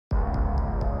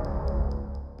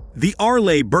The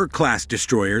Arleigh Burke-class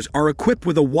destroyers are equipped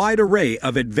with a wide array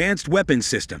of advanced weapon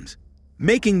systems,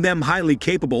 making them highly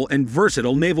capable and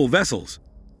versatile naval vessels.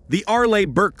 The Arleigh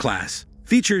Burke-class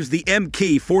features the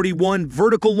Mk-41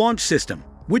 vertical launch system,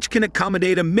 which can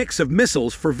accommodate a mix of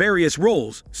missiles for various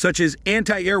roles, such as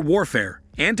anti-air warfare,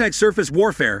 anti-surface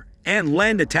warfare, and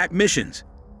land attack missions.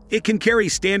 It can carry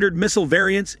standard missile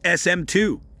variants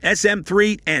SM-2,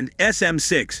 SM-3, and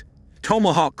SM-6,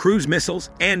 Tomahawk cruise missiles,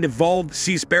 and evolved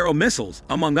Sea Sparrow missiles,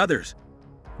 among others.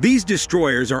 These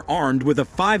destroyers are armed with a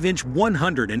 5-inch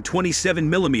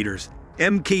 127mm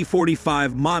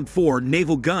Mk-45 Mod 4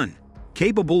 naval gun,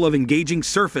 capable of engaging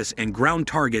surface and ground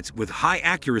targets with high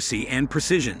accuracy and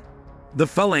precision. The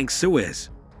Phalanx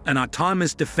Suez, an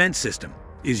autonomous defense system,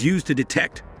 is used to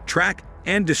detect, track,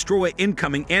 and destroy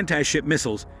incoming anti-ship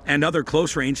missiles and other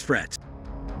close-range threats.